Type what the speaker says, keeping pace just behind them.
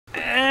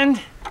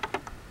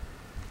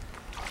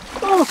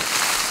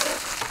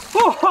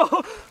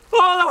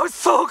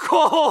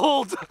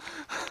cold!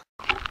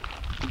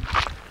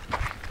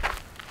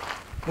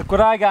 Look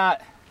what I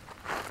got.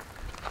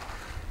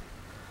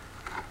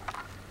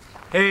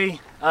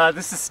 Hey,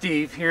 this is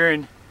Steve here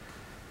in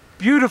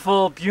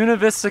beautiful Buena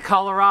Vista,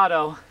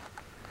 Colorado.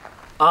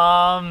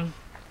 I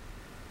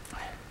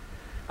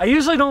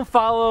usually don't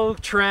follow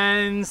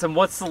trends and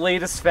what's the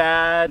latest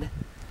fad.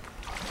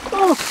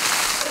 Oh,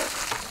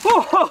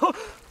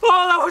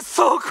 that was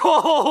so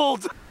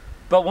cold!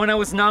 But when I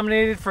was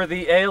nominated for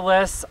the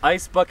ALS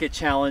Ice Bucket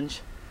Challenge,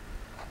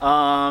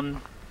 I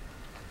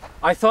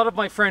thought of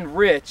my friend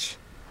Rich,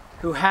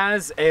 who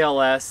has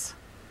ALS.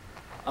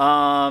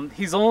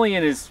 He's only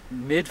in his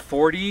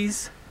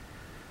mid-40s,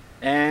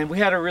 and we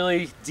had a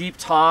really deep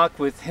talk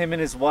with him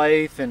and his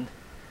wife, and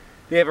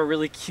they have a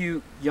really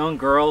cute young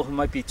girl who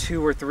might be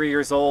 2 or 3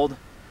 years old.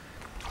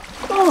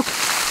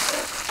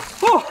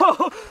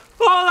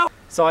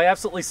 So I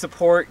absolutely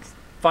support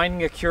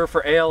finding a cure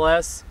for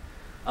ALS.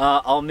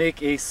 I'll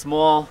make a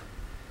small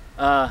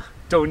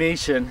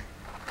donation.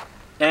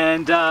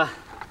 And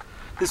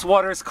this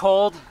water is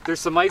cold. There's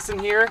some ice in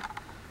here.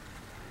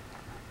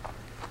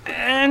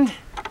 And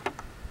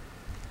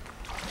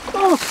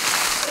that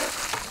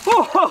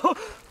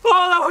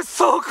was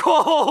so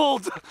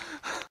cold!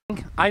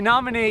 I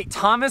nominate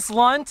Thomas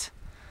Lunt,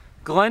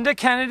 Glenda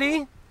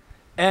Kennedy,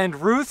 and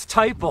Ruth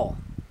Teipel.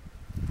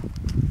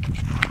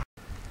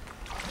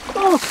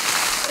 Oh,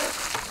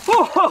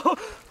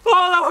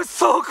 that was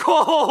so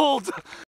cold!